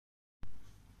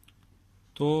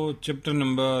તો chapter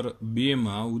number 2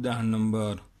 માં ઉદાહરણ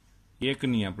નંબર 1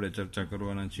 ની આપણે ચર્ચા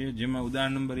કરવાના છીએ, જેમાં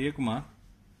ઉદાહરણ નંબર 1 માં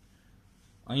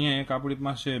અહીંયા એક આપણી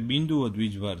પાસે બિંદુવત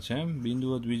વીજભાર છે.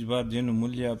 બિંદુવત વીજભાર જેનું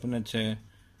મૂલ્ય આપણને છે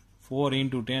 4 ×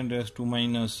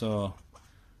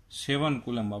 10⁻⁷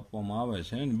 કુલમ્બ આપવામાં આવે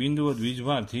છે. બિંદુવત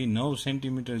વીજભારથી 9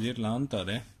 સેન્ટીમીટર જેટલા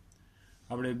અંતરે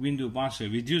આપણે એક બિંદુ પાસે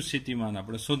વિદ્યુત સ્થિતિમાન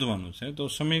આપણે શોધવાનું છે. તો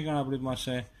સમીકરણ આપણી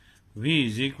પાસે V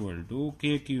 =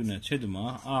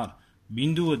 KQ/R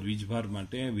બિંદુવત વીજભાર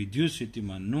માટે વિદ્યુત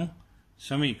સ્થિતિમાનનું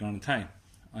સમીકરણ થાય,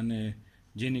 અને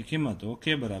જેની કિંમતો K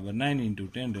 = 9 ×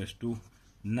 10⁹,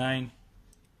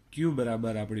 Q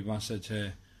બરાબર આપણી પાસે છે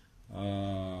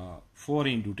 4 ×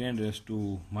 10⁻⁷,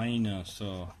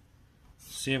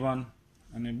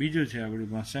 અને બીજું છે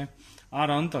આપણી પાસે R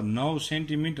અંતર 9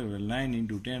 સેન્ટીમીટર 9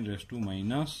 × 10⁻²,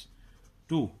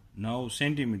 9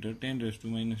 સેન્ટીમીટર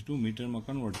 10⁻² મીટરમાં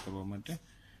કન્વર્ટ કરવા માટે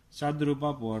સાદરૂપ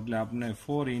આપો એટલે આપણે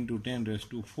 4 ×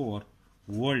 10⁴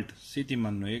 વોલ્ટ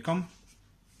સ્થિતિમાનનો એકમ,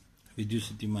 વિદ્યુત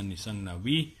સ્થિતિમાનની સંજ્ઞા V,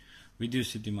 વિદ્યુત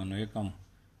સ્થિતિમાનનો એકમ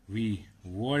V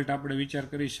વોલ્ટ આપણે વિચાર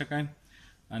કરી શકાય.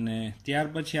 અને ત્યાર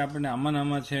પછી આપણે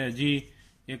આમાં છે હજી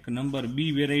એક નંબર B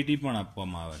વેરાયટી પણ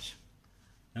આપવામાં આવે છે.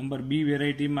 નંબર B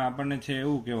વેરાયટીમાં આપણને છે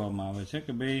એવું કહેવામાં આવે છે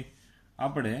કે ભાઈ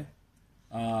આપણે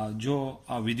જો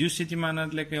આ વિદ્યુત સ્થિતિમાન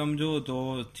એટલે કે આમ જુઓ તો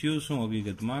થયું શું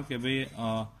હકીકતમાં કે ભાઈ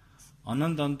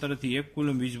અનંત અંતરથી 1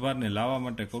 કુલમ વીજભારને લાવવા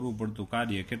માટે કરવું પડતું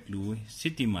કાર્ય કેટલું હોય?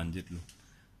 સ્થિતિમાન જેટલું.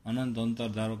 અનંત અંતર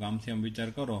ધારો કે આમથી આમ વિચાર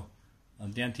કરો,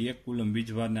 ત્યાંથી 1 કુલમ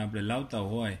વીજભારને આપણે લાવતા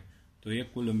હોય તો 1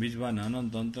 કુલમ વીજભારને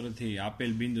અનંત અંતરથી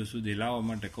આપેલ બિંદુ સુધી લાવવા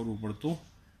માટે કરવું પડતું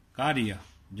કાર્ય,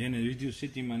 જેને વિદ્યુત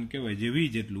સ્થિતિમાન કહેવાય, જે V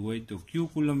જેટલું હોય. તો Q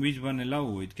કુલમ વીજભારને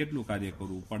લાવવું હોય તો કેટલું કાર્ય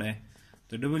કરવું પડે?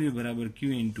 તો W = Q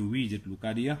 × V જેટલું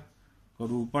કાર્ય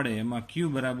કરવું પડે. એમાં Q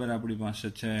બરાબર આપણી પાસે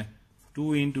છે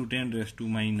 2 × 10⁻⁹,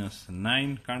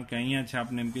 કારણ કે અહીંયા છે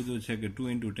આપણે એમ કીધું છે કે 2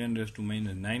 ×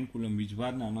 10⁻⁹ કુલમ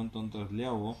વીજભારને અનંત અંતર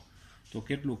લેવો તો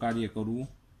કેટલું કાર્ય કરવું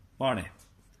પડે.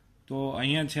 તો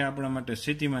અહીંયા છે આપણા માટે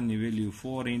સ્થિતિમાનની વેલ્યુ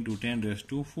 4 ×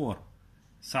 10⁴.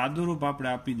 સાદુરૂપ આપણે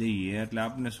આપી દઈએ એટલે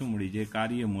આપણે શું મળી જાય?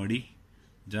 કાર્ય મળી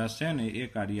જશે, ને એ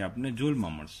કાર્ય આપણે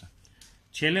જૂલમાં મળશે.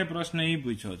 છેલ્લે પ્રશ્ન એ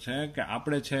પૂછ્યો છે કે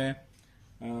આપણે છે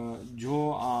જો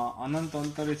આ અનંત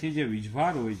અંતરેથી જે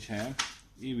વીજભાર હોય છે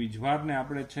એ વીજભારને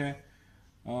આપણે છે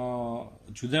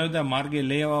જુદા જુદા માર્ગે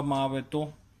લઈ આવવામાં આવે તો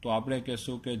આપણે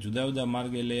કહેશું કે જુદા જુદા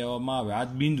માર્ગે લઈ આવવામાં આવે આ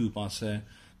જ બિંદુ પાસે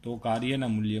તો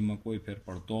કાર્યના મૂલ્યમાં કોઈ ફેર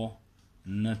પડતો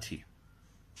નથી.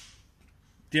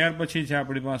 ત્યાર પછી છે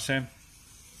આપણી પાસે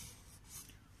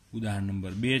ઉદાહરણ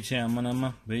નંબર 2 છે. આમાં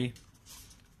ભાઈ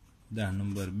ઉદાહરણ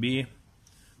નંબર 2.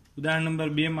 ઉદાહરણ નંબર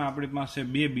 2 માં આપણી પાસે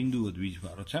 2 બિંદુવત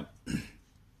વીજભારો છે.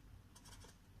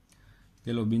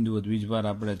 પેલો બિંદુવત વીજભાર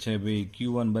આપણે છે ભાઈ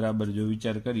Q1 બરાબર જો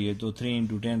વિચાર કરીએ તો 3 ×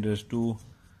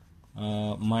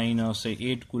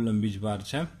 10⁻⁸ કુલમ વીજભાર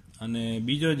છે, અને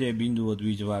બીજો જે બિંદુવત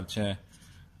વીજભાર છે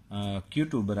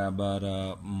Q2 બરાબર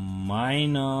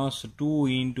 -2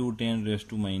 ×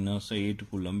 10⁻⁸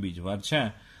 કુલમ વીજભાર છે.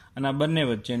 અને આ બંને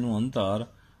વચ્ચેનું અંતર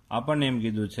આપણને એમ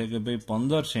કીધું છે કે ભાઈ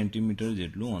 15 સેન્ટીમીટર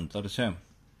જેટલું અંતર છે.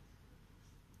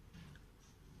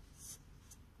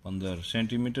 15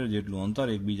 સેન્ટીમીટર જેટલું અંતર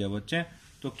એકબીજા વચ્ચે.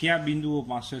 તો કયા બિંદુઓ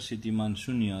પાસે સ્થિતિમાન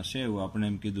શૂન્ય હશે એવું આપણે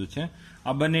એમ કીધું છે.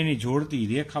 આ બંનેની જોડતી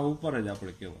રેખા ઉપર જ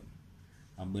આપણે કહેવાનું.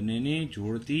 આ બંનેની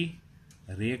જોડતી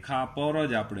રેખા પર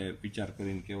જ આપણે વિચાર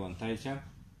કરીને કહેવાનું થાય છે.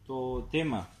 તો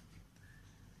તેમાં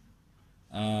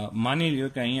માની લ્યો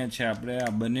કે અહીંયા છે આપણે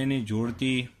આ બંનેની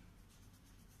જોડતી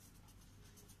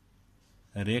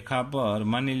રેખા પર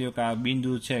માની લ્યો કે આ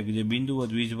બિંદુ છે કે જે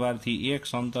બિંદુવત વીજભારથી એક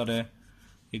અંતરે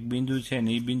એક બિંદુ છે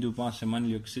ને એ બિંદુ પાસે માની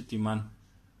લ્યો કે સ્થિતિમાન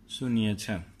શૂન્ય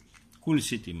છે, કુલ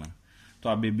સ્થિતિમાન. તો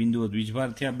આ બે બિંદુવત વીજભાર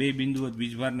થયા. બે બિંદુવત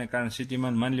વીજભારને કારણે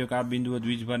સ્થિતિમાન માની લ્યો કે આ બિંદુવત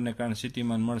વીજભારને કારણે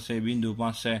સ્થિતિમાન મળશે એ બિંદુ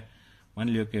પાસે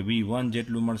માની લ્યો કે V1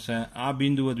 જેટલું મળશે. આ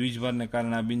બિંદુવત વીજભારને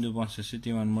કારણે આ બિંદુ પાસે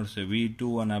સ્થિતિમાન મળશે V2,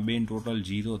 અને આ બે ટોટલ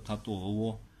 0 થતો હોવો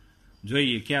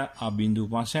જોઈએ ક્યાં? આ બિંદુ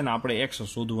પાસે. ને આપણે X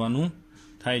શોધવાનું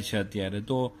થાય છે અત્યારે.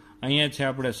 તો અહીંયા છે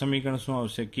આપણે સમીકરણ શું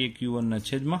આવશે?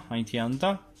 KQ1/, અહીંથી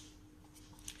અંતર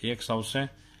X આવશે.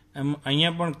 એમ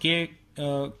અહીંયા પણ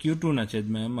Q2/,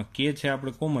 એમાં K છે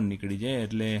આપણે કોમન નીકળી જાય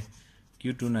એટલે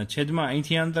Q2/,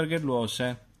 અહીંથી અંતર કેટલું આવશે?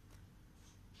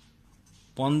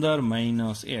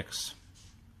 15 - X.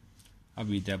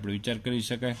 આવી રીતે આપણે વિચાર કરી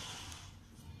શકાય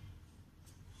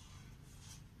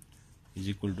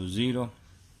 =0.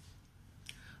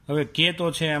 હવે K તો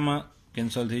છે એમાં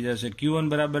કેન્સલ થઈ જશે. Q1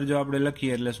 બરાબર જો આપણે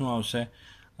લખીએ એટલે શું આવશે?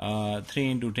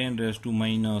 3 ×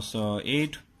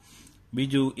 10⁻⁸.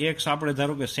 બીજું X આપણે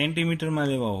ધારો કે સેન્ટીમીટરમાં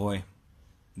લેવા હોય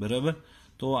બરાબર,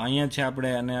 તો અહીંયા છે આપણે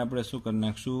અને આપણે શું કરી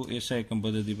નાખશું? SI એકમ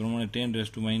પદ્ધતિ પ્રમાણે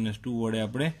 10⁻² વડે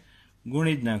આપણે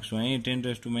ગુણી જ નાખશું. અહીં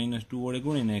 10⁻² વડે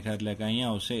ગુણી નાખ્યા એટલે કે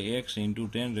અહીંયા આવશે x ×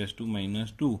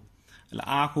 10⁻², એટલે આ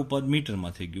આખું પદ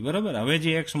મીટરમાં થઈ ગયું. બરાબર. હવે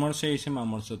જે x મળશે એ શેમાં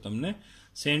મળશે? તમને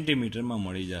સેન્ટીમીટરમાં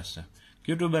મળી જશે.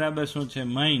 Q2 બરાબર શું છે? -2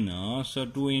 ×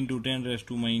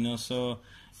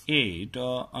 10⁻8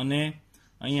 અને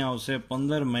અહીંયા આવશે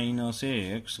 15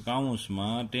 - x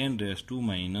કૌંસમાં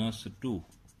 10⁻².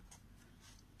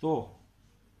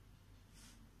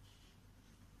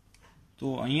 તો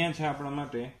અહીંયા છે આપણા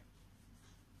માટે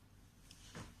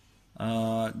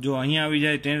જો અહીંયા આવી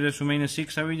જાય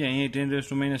 10⁻6 આવી જાય, અહીંયા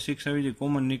 10⁻6 આવી જાય,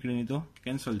 કોમન નીકળીને તો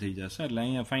કેન્સલ થઈ જશે. એટલે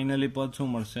અહીંયા ફાઇનલી પદ શું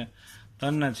મળશે?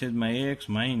 3/x - 2/15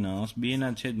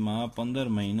 -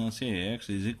 x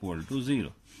 =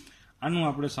 0. આનું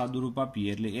આપણે સાદુરૂપ આપીએ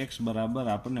એટલે x બરાબર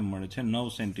આપણને મળે છે 9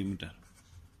 સેન્ટીમીટર.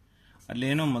 એટલે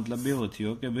એનો મતલબ એવો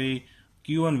થયો કે ભાઈ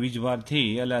Q1 વીજભારથી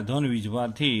એટલે ધન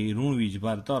વીજભારથી ઋણ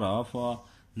વીજભાર તરફ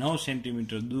 9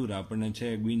 સેન્ટીમીટર દૂર આપણને છે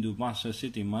એક બિંદુ પાસે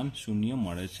સ્થિતિમાન 0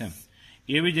 મળે છે.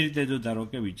 એવી જ રીતે જો ધારો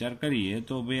કે વિચાર કરીએ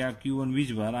તો ભાઈ આ Q1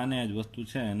 વીજભાર આને જ વસ્તુ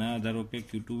છે અને આ ધારો કે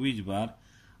Q2 વીજભાર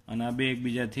અને આ બે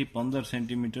એકબીજાથી 15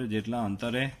 સેન્ટીમીટર જેટલા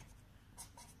અંતરે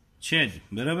છે જ.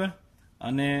 બરાબર.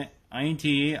 અને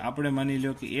અહીંથી આપણે માની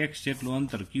લો કે x જેટલું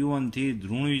અંતર Q1 થી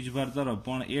ઋણ વીજભાર તરફ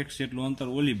પણ x જેટલું અંતર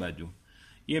ઓલી બાજુ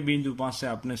એ બિંદુ પાસે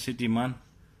આપણે સ્થિતિમાન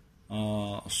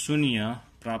 0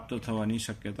 પ્રાપ્ત થવાની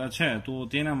શક્યતા છે. તો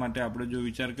તેના માટે આપણે જો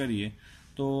વિચાર કરીએ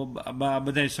તો આ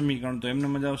બધા સમીકરણ તો એમને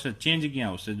મજા આવશે. ચેન્જ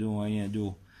ક્યાં આવશે? જો અહીંયા જો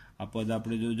આ પદ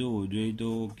આપણે જો જોવું જોઈએ તો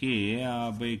કે આ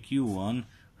ભાઈ Q1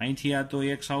 અહીંથી આ તો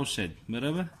x આવશે જ.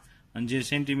 બરાબર. અને જે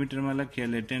સેન્ટીમીટરમાં લખીએ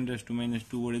એટલે 10⁻²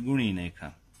 વડે ગુણી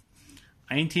નાખ્યા.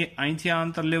 અહીંથી આ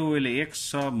અંતર લેવું એટલે x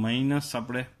માઇનસ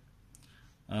આપણે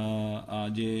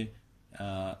જે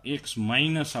x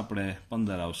માઇનસ આપણે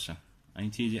 15 આવશે.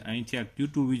 અહીંથી આ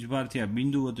Q2 વીજભારથી આ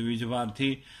બિંદુવત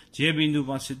વીજભારથી જે બિંદુ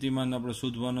પાસે સ્થિતિમાન આપણે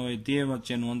શોધવાનું હોય તે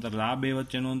વચ્ચેનું અંતર, આ બે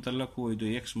વચ્ચેનું અંતર લખવું હોય તો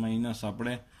x માઇનસ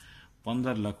આપણે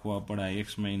 15 લખવા પડે. x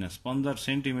માઇનસ 15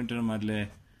 સેન્ટીમીટરમાં એટલે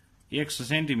x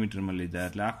સેન્ટીમીટરમાં લીધા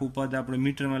એટલે આખું પદ આપણે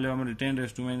મીટરમાં લેવા માટે 10⁻²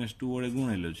 વડે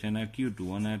ગુણેલું છે અને Q2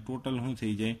 અને ટોટલ શું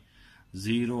થઈ જાય?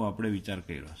 0 આપણે વિચાર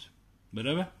કર્યો છે.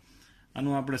 બરાબર.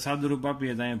 આનું આપણે સાદુરૂપ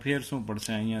આપીએ તો અહીંયા ફેર શું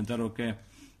પડશે? અહીંયા ધારો કે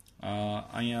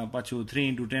અહીંયા પાછું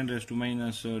 3 ×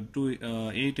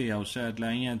 10⁻²8 આવશે એટલે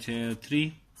અહીંયા છે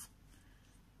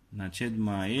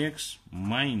 3/x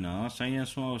માઇનસ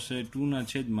અહીંયા શું આવશે?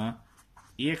 2/x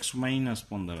 -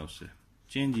 15 આવશે.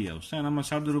 ચેન્જી આવશે અને આમાં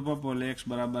સાદુરૂપ આપો એટલે x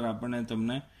બરાબર આપણને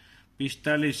તમને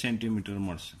 45 સેન્ટીમીટર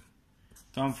મળશે.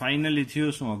 તો આમ ફાઇનલી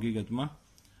થયું શું હકીકતમાં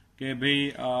કે ભાઈ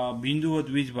બિંદુવત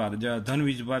વીજભાર જે ધન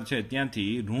વીજભાર છે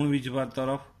ત્યાંથી ઋણ વીજભાર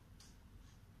તરફ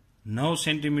 9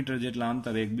 સેન્ટીમીટર જેટલા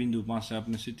અંતર એક બિંદુ પાસે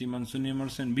આપણે સ્થિતિમાન 0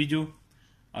 મળશે. અને બીજું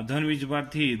આ ધન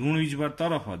વીજભારથી ઋણ વીજભાર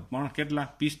તરફ જ પણ કેટલા?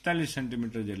 45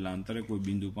 સેન્ટીમીટર જેટલા અંતરે કોઈ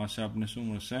બિંદુ પાસે આપણે શું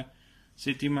મળશે?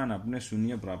 સ્થિતિમાન આપણે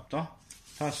 0 પ્રાપ્ત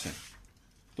થશે.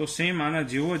 તો સેમ આના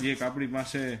જેવો જ એક આપણી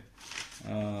પાસે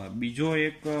બીજો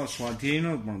એક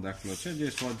સ્વાધ્યાયનો પણ દાખલો છે. જે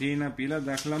સ્વાધ્યાયના પેલા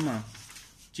દાખલામાં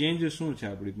ચેન્જ શું છે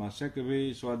આપણી પાસે કે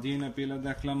ભાઈ સ્વાધ્યાયના પેલા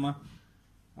દાખલામાં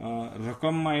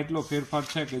રકમમાં એટલો ફેરફાર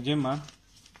છે કે જેમાં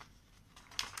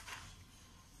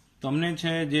તમને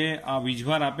છે જે આ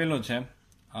વીજભાર આપેલો છે,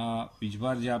 આ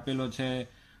વીજભાર જે આપેલો છે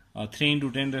 3 ×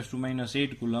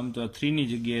 10⁻8 કુલમ, તો 3 ની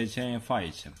જગ્યાએ છે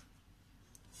 5 છે.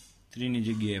 3 ની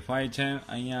જગ્યાએ 5 છે.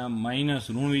 અહીંયા માઇનસ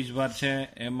ઋણ વીજભાર છે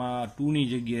એમાં 2 ની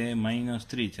જગ્યાએ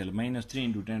 -3 છે એટલે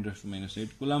 -3 ×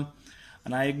 10⁻8 કુલમ.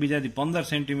 અને આ એકબીજાથી 15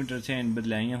 સેન્ટીમીટર છે એને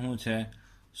બદલે અહીંયા શું છે?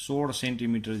 16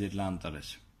 સેન્ટીમીટર જેટલા અંતરે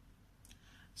છે.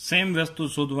 સેમ વસ્તુ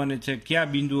શોધવાની છે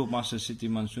કયા બિંદુઓ પાસે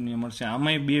સ્થિતિમાન 0 મળશે.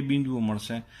 આમાંય બે બિંદુઓ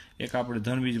મળશે. એક આપણે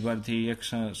ધન વીજભારથી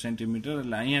 1 સેન્ટીમીટર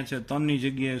એટલે અહીંયા છે 3 ની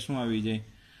જગ્યાએ શું આવી જાય?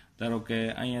 ધારો કે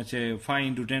અહીંયા છે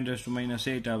 5 ×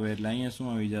 10⁻8 આવે એટલે અહીંયા શું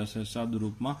આવી જશે?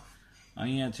 સાદુરૂપમાં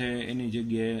અહીંયા છે એની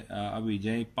જગ્યાએ આવી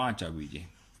જાય 5 આવી જાય.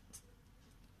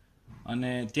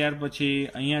 અને ત્યાર પછી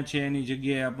અહીંયા છે એની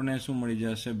જગ્યાએ આપણને શું મળી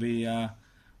જશે? ભાઈ આ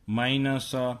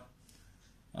 -3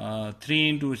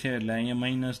 છે એટલે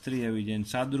અહીંયા -3 આવી જાય.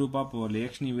 સાદુરૂપ આપો એટલે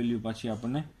એક્સની વેલ્યુ પાછી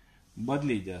આપણને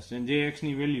બદલી જશે. જે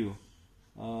એક્સની વેલ્યુ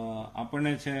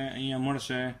આપણને છે અહીંયા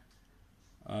મળશે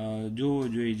જોવું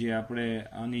જોઈએ. જે આપણે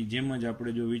આની જેમ જ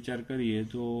આપણે જો વિચાર કરીએ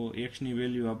તો એક્સની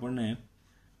વેલ્યુ આપણને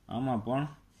આમાં પણ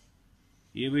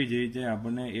એવી જ રીતે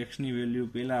આપણને એક્સની વેલ્યુ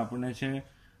પહેલાં આપણને છે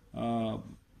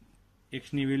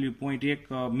એક્સની વેલ્યુ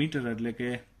 0.1 મીટર એટલે કે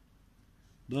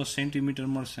 10 સેન્ટીમીટર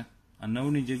મળશે. આ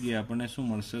 9 ની જગ્યાએ આપણને શું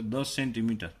મળશે? 10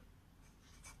 સેન્ટીમીટર.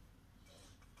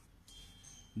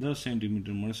 10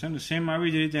 સેન્ટીમીટર મળશે. અને સેમ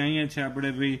આવી જ રીતે અહીંયા છે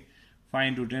આપણે ભાઈ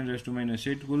 5 ×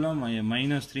 10⁻8 કુલમ,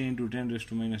 અહીંયા -3 ×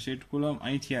 10⁻8 કુલમ.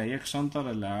 અહીંથી આ x અંતર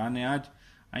એટલે આને આ જ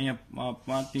અહીંયા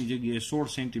 5 ની જગ્યાએ 16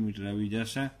 સેન્ટીમીટર આવી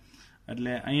જશે.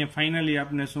 એટલે અહીંયા ફાઇનલી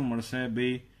આપને શું મળશે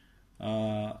ભાઈ,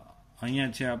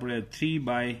 અહીંયા છે આપણે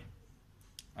 3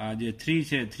 આ જે 3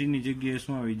 છે 3ની જગ્યાએ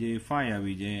શું આવી જાય 5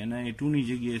 આવી જાય, અને 2ની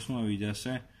જગ્યાએ શું આવી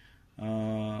જશે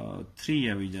 3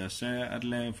 આવી જશે.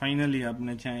 એટલે ફાઇનલી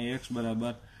આપણે છે x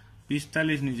બરાબર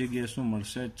 45ની જગ્યાએ શું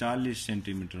મળશે 40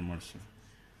 સેન્ટીમીટર મળશે.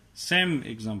 સેમ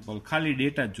એક્ઝામ્પલ, ખાલી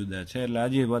ડેટા જ જુદા છે. એટલે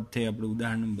આજે વાત થઈ આપણે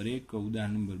ઉદાહરણ નંબર 1,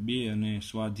 ઉદાહરણ નંબર 2 અને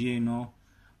સ્વાધ્યાયનો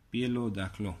પહેલો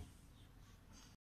દાખલો.